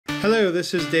Hello,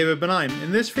 this is David Benaim.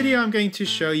 In this video I'm going to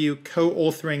show you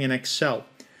co-authoring in Excel.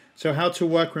 So how to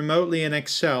work remotely in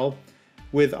Excel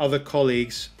with other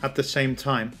colleagues at the same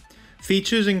time.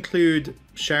 Features include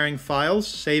sharing files,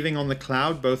 saving on the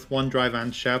cloud, both OneDrive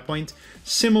and SharePoint,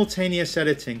 simultaneous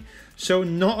editing. So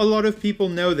not a lot of people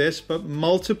know this, but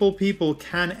multiple people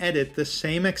can edit the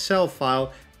same Excel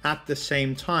file at the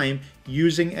same time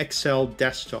using Excel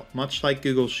Desktop, much like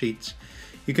Google Sheets.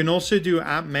 You can also do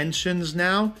app mentions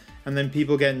now, and then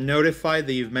people get notified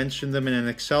that you've mentioned them in an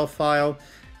Excel file,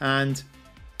 and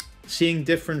seeing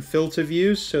different filter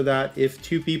views so that if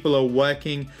two people are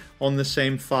working on the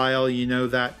same file, you know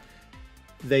that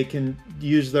they can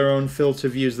use their own filter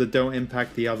views that don't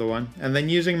impact the other one. And then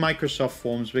using Microsoft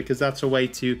Forms, because that's a way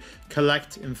to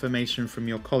collect information from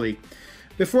your colleague.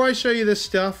 Before I show you this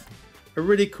stuff, a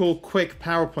really cool quick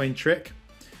PowerPoint trick.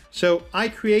 So I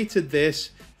created this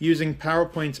using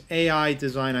PowerPoint's AI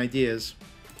design ideas.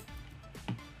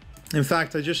 In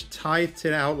fact, I just typed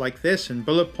it out like this in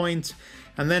bullet points,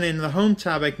 and then in the Home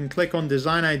tab, I can click on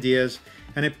Design Ideas,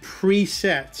 and it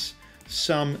presets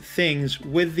some things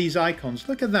with these icons.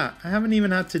 Look at that. I haven't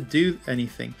even had to do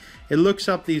anything. It looks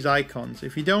up these icons.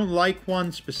 If you don't like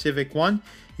one specific one,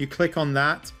 you click on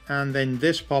that, and then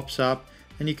this pops up,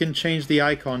 and you can change the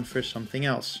icon for something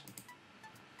else.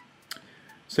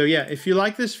 So yeah, if you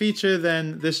like this feature,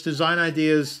 then this Design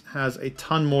Ideas has a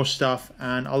ton more stuff,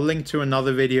 and I'll link to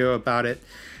another video about it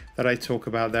that I talk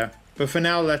about there. But for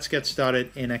now, let's get started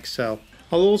in Excel.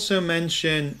 I'll also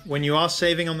mention when you are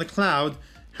saving on the cloud,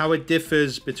 how it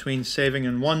differs between saving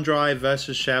in OneDrive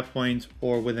versus SharePoint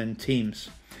or within Teams.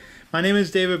 My name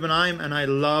is David Benaim, and I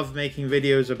love making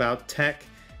videos about tech,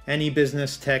 any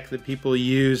business tech that people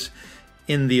use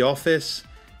in the office,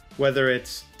 whether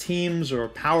it's Teams or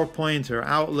PowerPoint or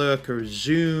Outlook or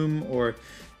Zoom or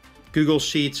Google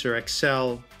Sheets or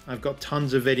Excel. I've got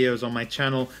tons of videos on my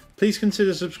channel. Please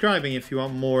consider subscribing if you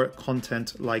want more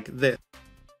content like this.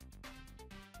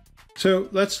 So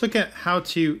let's look at how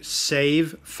to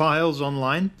save files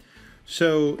online.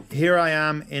 So here I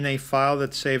am in a file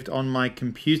that's saved on my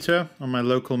computer, on my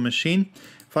local machine.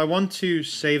 If I want to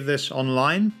save this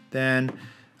online, then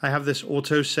I have this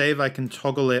auto save. I can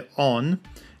toggle it on,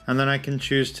 and then I can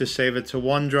choose to save it to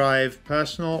OneDrive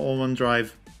personal or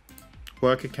OneDrive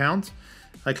work account.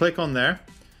 I click on there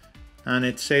and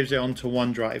it saves it onto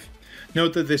OneDrive.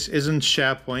 Note that this isn't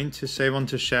SharePoint. To save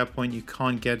onto SharePoint, you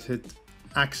can't get it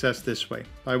accessed this way.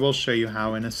 I will show you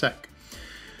how in a sec.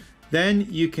 Then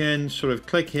you can sort of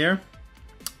click here,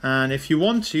 and if you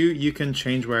want to, you can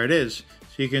change where it is.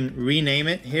 So you can rename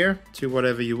it here to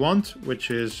whatever you want, which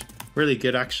is really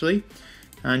good actually.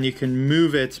 And you can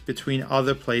move it between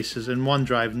other places in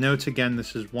OneDrive. Note again,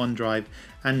 this is OneDrive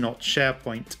and not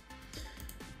SharePoint.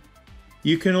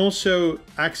 You can also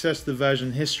access the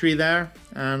version history there.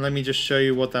 And let me just show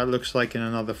you what that looks like in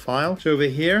another file. So over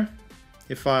here,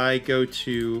 if I go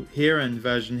to here and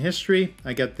version history,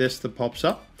 I get this that pops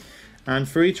up. And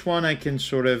for each one, I can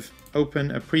sort of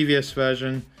open a previous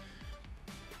version.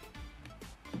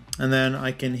 And then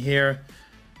I can here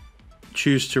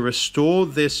choose to restore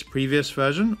this previous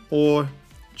version, or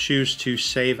choose to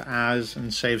save as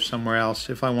and save somewhere else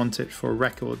if I want it for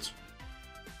records.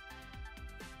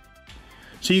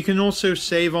 So you can also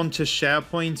save onto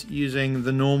SharePoint using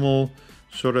the normal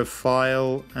sort of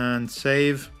file and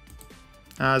save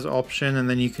as option, and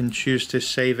then you can choose to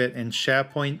save it in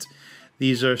SharePoint.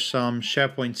 These are some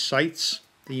SharePoint sites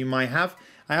that you might have.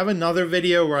 I have another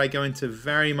video where I go into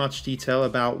very much detail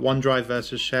about OneDrive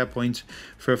versus SharePoint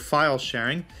for file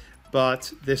sharing,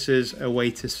 but this is a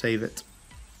way to save it.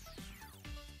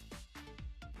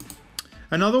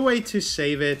 Another way to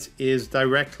save it is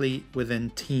directly within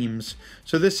Teams.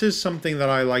 So this is something that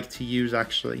I like to use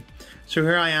actually. So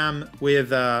here I am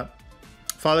with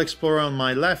File Explorer on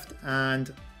my left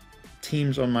and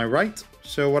Teams on my right.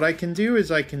 So what I can do is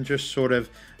I can just sort of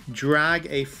drag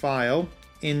a file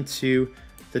into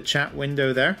the chat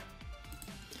window there,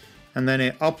 and then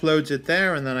it uploads it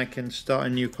there, and then I can start a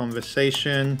new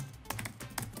conversation,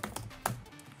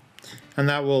 and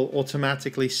that will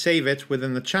automatically save it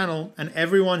within the channel, and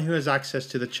everyone who has access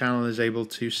to the channel is able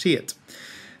to see it.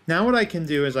 Now what I can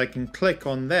do is I can click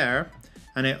on there,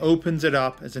 and it opens it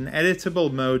up as an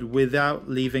editable mode without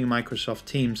leaving Microsoft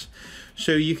Teams.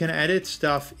 So you can edit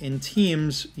stuff in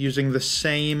Teams using the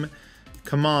same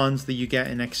commands that you get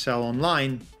in Excel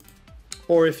Online.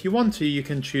 Or if you want to, you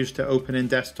can choose to open in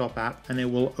Desktop app, and it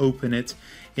will open it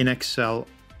in Excel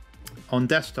on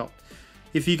desktop.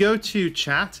 If you go to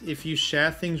chat, if you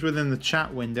share things within the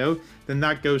chat window, then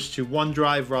that goes to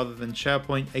OneDrive rather than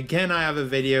SharePoint. Again, I have a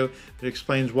video that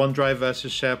explains OneDrive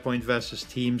versus SharePoint versus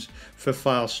Teams for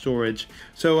file storage.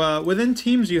 So within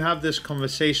Teams, you have this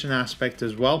conversation aspect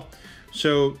as well.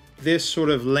 So this sort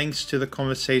of links to the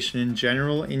conversation in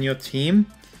general in your team.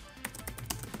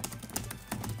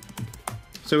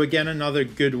 So again, another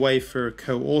good way for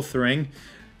co-authoring.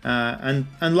 And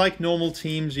like normal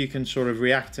Teams, you can sort of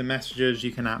react to messages,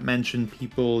 you can mention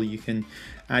people, you can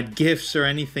add GIFs or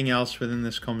anything else within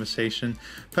this conversation.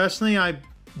 Personally, I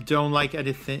don't like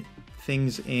editing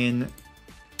things in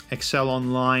Excel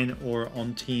Online or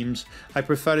on Teams. I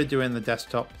prefer to do it in the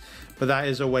desktop, but that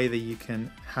is a way that you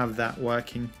can have that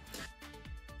working.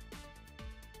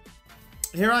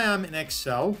 Here I am in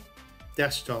Excel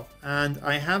desktop, and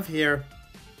I have here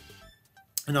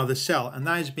another cell, and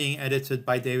that is being edited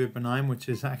by David Benheim, which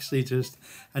is actually just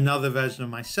another version of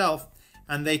myself,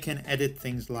 and they can edit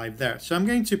things live there. So I'm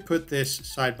going to put this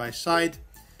side by side.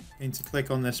 I'm going to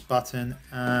click on this button,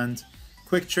 and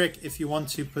quick trick, if you want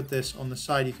to put this on the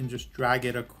side, you can just drag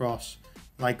it across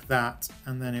like that,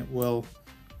 and then it will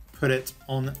put it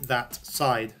on that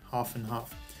side, half and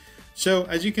half. So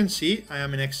as you can see, I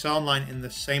am in Excel Online in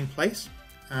the same place,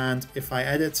 and if I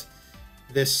edit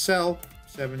this cell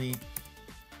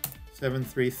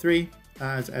 733,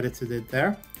 that has edited it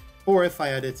there. Or if I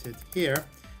edit it here,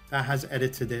 that has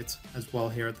edited it as well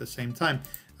here at the same time.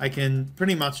 I can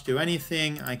pretty much do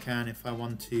anything. I can, if I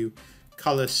want to,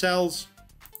 color cells,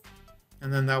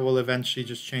 and then that will eventually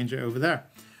just change it over there.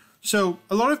 So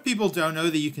a lot of people don't know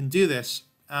that you can do this.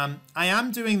 I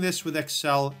am doing this with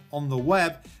Excel on the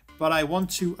web, but I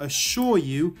want to assure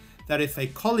you that if a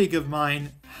colleague of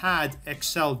mine had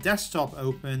Excel desktop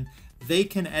open, they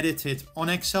can edit it on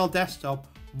Excel desktop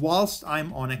whilst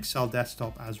I'm on Excel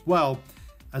desktop as well,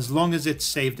 as long as it's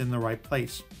saved in the right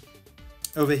place.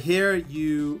 Over here,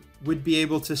 you would be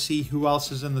able to see who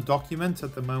else is in the document.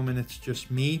 At the moment, it's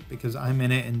just me because I'm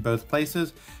in it in both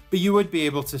places, but you would be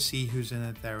able to see who's in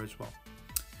it there as well.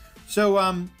 So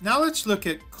now let's look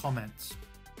at comments.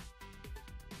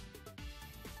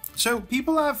 So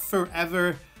people have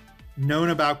forever known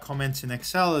about comments in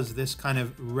Excel as this kind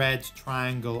of red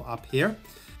triangle up here.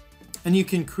 And you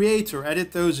can create or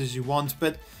edit those as you want,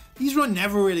 but these were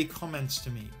never really comments to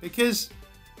me because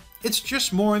it's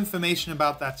just more information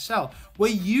about that cell.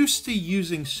 We're used to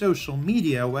using social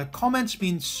media where comments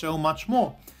mean so much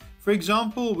more. For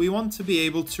example, we want to be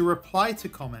able to reply to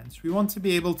comments. We want to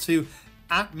be able to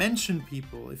mention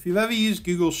people. If you've ever used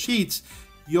Google Sheets,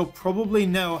 you'll probably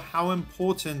know how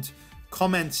important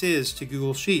comments is to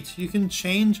Google Sheets. You can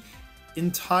change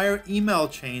entire email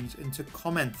chains into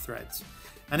comment threads,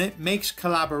 and it makes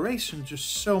collaboration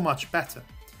just so much better.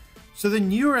 So the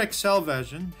newer Excel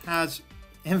version has,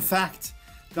 in fact,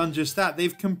 done just that.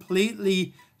 They've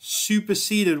completely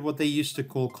superseded what they used to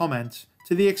call comments,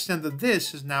 to the extent that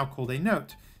this is now called a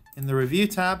note. In the review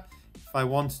tab, if I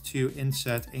want to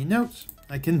insert a note,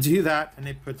 I can do that, and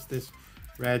it puts this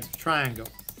red triangle.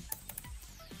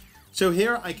 So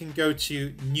here I can go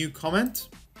to new comment,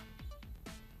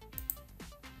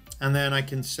 and then I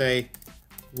can say,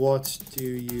 what do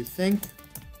you think?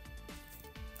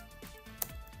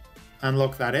 And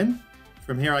lock that in.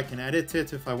 From here I can edit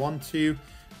it if I want to,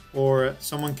 or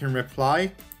someone can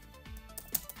reply.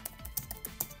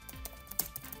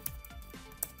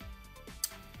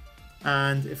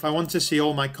 And if I want to see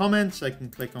all my comments, I can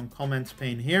click on comments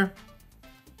pane here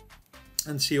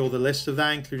and see all the list of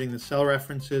that, including the cell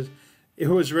references. It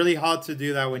was really hard to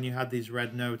do that when you had these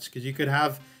red notes, because you could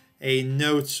have a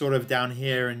note sort of down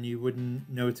here and you wouldn't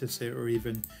notice it or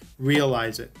even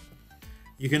realize it.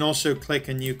 You can also click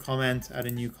a new comment, add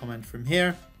a new comment from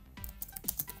here.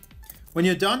 When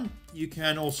you're done, you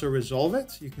can also resolve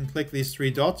it. You can click these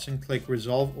three dots and click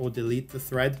resolve or delete the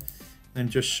thread, and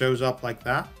it just shows up like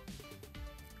that.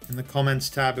 In the comments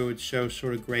tab, it would show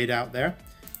sort of grayed out there.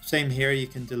 Same here, you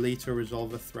can delete or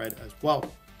resolve a thread as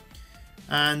well.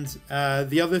 And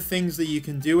the other things that you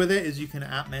can do with it is you can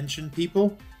 @mention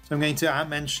people. So I'm going to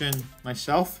 @mention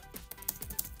myself.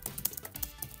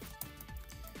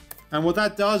 And what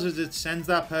that does is it sends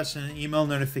that person an email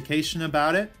notification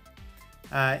about it.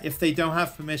 If they don't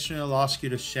have permission, it'll ask you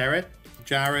to share it.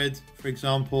 Jared, for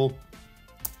example,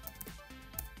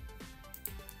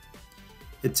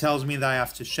 it tells me that I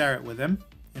have to share it with him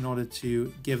in order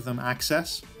to give them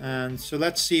access. And so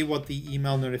let's see what the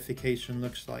email notification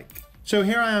looks like. So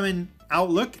here I am in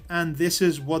Outlook, and this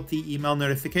is what the email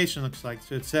notification looks like.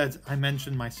 So it says, I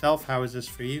mentioned myself. How is this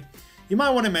for you? You might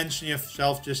want to mention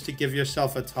yourself just to give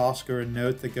yourself a task or a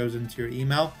note that goes into your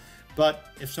email. But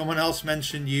if someone else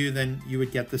mentioned you, then you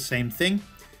would get the same thing.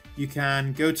 You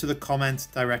can go to the comment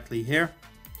directly here.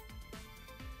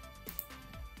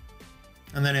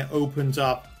 And then it opens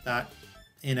up that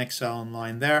in Excel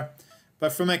Online there.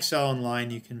 But from Excel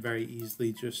Online, you can very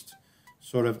easily just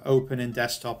sort of open in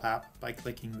desktop app by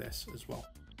clicking this as well.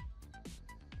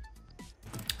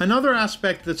 Another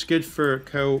aspect that's good for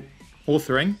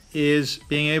co-authoring is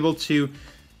being able to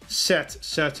set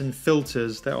certain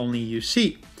filters that only you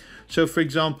see. So for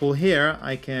example, here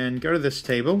I can go to this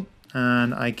table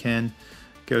and I can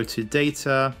go to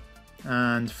data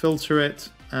and filter it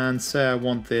and say I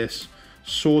want this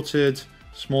sorted,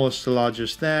 smallest to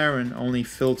largest there, and only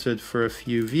filtered for a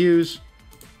few views.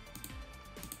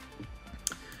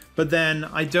 But then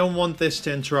I don't want this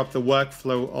to interrupt the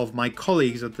workflow of my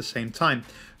colleagues at the same time.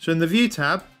 So in the View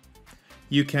tab,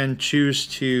 you can choose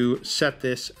to set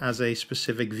this as a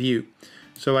specific view.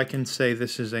 So I can say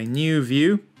this is a new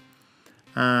view,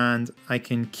 and I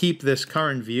can keep this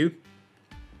current view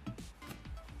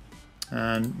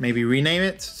and maybe rename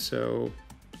it. So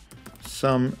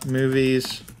some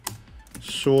movies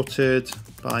sorted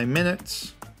by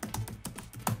minutes.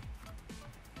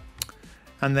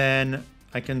 And then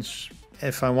I can,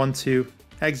 if I want to,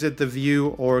 exit the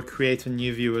view or create a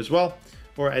new view as well,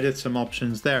 or edit some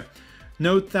options there.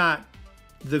 Note that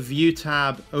the View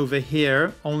tab over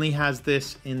here only has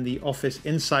this in the Office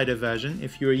Insider version.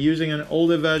 If you're using an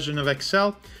older version of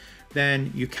Excel,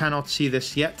 then you cannot see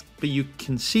this yet, but you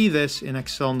can see this in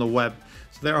Excel on the web.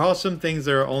 So there are some things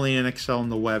that are only in Excel on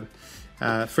the web.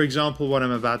 For example, what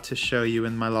I'm about to show you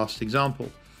in my last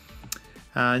example.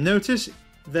 Notice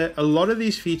that a lot of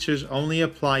these features only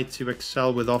apply to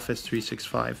Excel with Office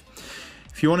 365.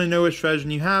 If you want to know which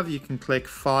version you have, you can click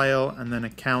File and then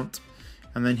Account,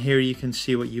 and then here you can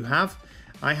see what you have.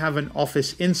 I have an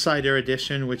Office Insider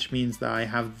edition, which means that I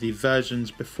have the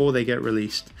versions before they get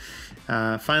released.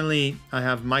 Finally, I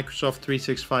have Microsoft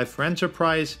 365 for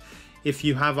Enterprise. If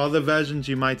you have other versions,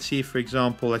 you might see, for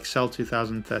example, Excel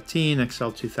 2013,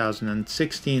 Excel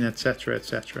 2016,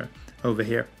 etc., over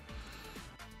here.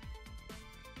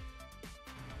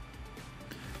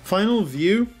 Final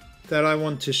view that I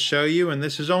want to show you, and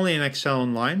this is only in Excel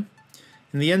Online.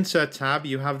 In the Insert tab,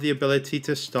 you have the ability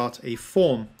to start a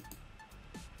form.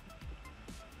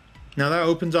 Now that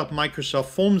opens up Microsoft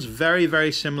Forms,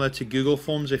 very similar to Google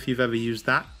Forms if you've ever used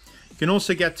that. You can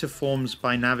also get to Forms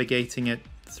by navigating it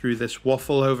through this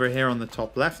waffle over here on the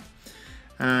top left.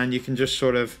 And you can just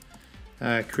sort of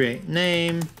create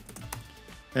name,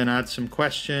 then add some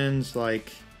questions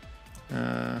like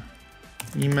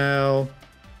email,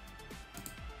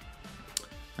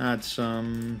 add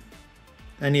some,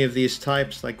 any of these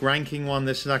types, like ranking one.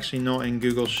 This is actually not in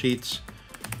Google Sheets.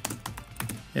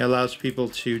 It allows people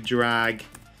to drag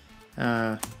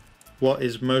what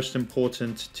is most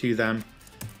important to them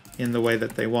in the way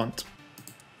that they want.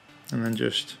 And then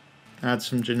just add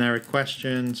some generic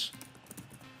questions,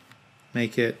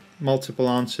 make it multiple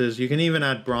answers. You can even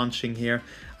add branching here.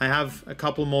 I have a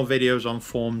couple more videos on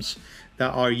forms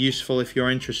that are useful if you're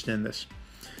interested in this.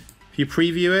 If you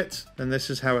preview it, then this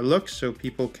is how it looks. So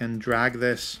people can drag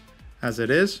this as it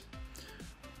is,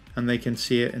 and they can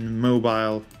see it in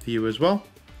mobile view as well.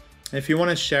 If you want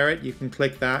to share it, you can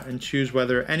click that and choose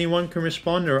whether anyone can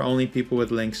respond or only people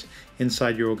with links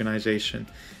inside your organization.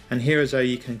 And here is how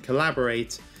you can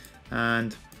collaborate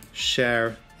and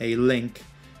share a link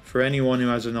for anyone who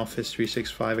has an Office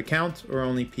 365 account or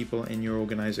only people in your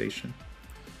organization.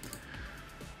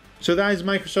 So that is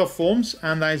Microsoft Forms,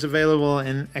 and that is available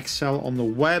in Excel on the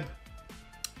web.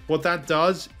 What that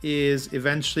does is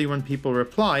eventually when people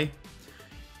reply,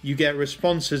 you get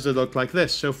responses that look like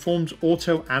this. So Forms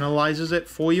auto analyzes it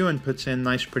for you and puts in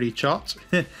nice pretty charts.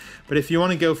 But if you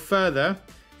want to go further,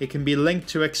 it can be linked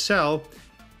to Excel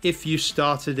if you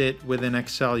started it within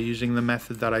Excel using the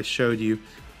method that I showed you.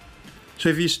 So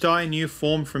if you start a new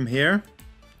form from here,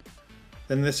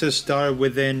 then this is started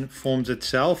within Forms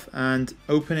itself, and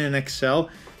open in Excel.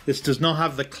 This does not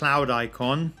have the cloud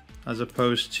icon as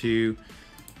opposed to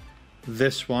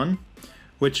this one,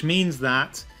 which means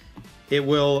that it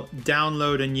will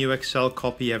download a new Excel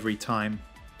copy every time.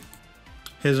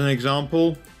 Here's an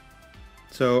example.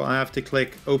 So I have to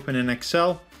click Open in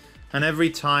Excel, and every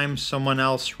time someone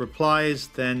else replies,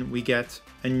 then we get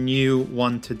a new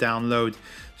one to download.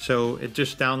 So it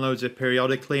just downloads it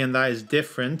periodically, and that is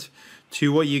different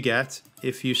to what you get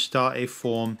if you start a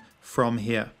form from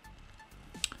here.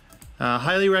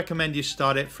 Highly recommend you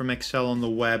start it from Excel on the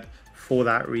web for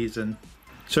that reason.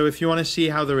 So if you want to see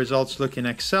how the results look in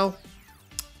Excel,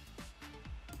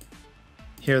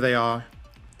 here they are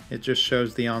It just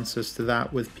shows the answers to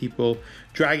that with people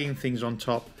dragging things on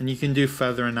top, and you can do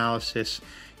further analysis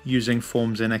using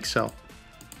forms in Excel.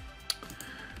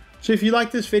 So if you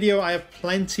like this video, I have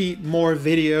plenty more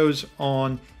videos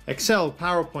on Excel,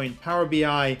 PowerPoint, Power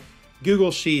BI,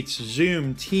 Google Sheets,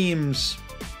 Zoom, Teams,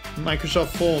 Microsoft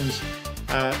Forms.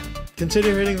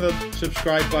 Consider hitting the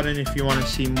subscribe button if you want to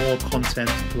see more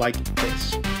content like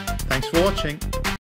this. Thanks for watching.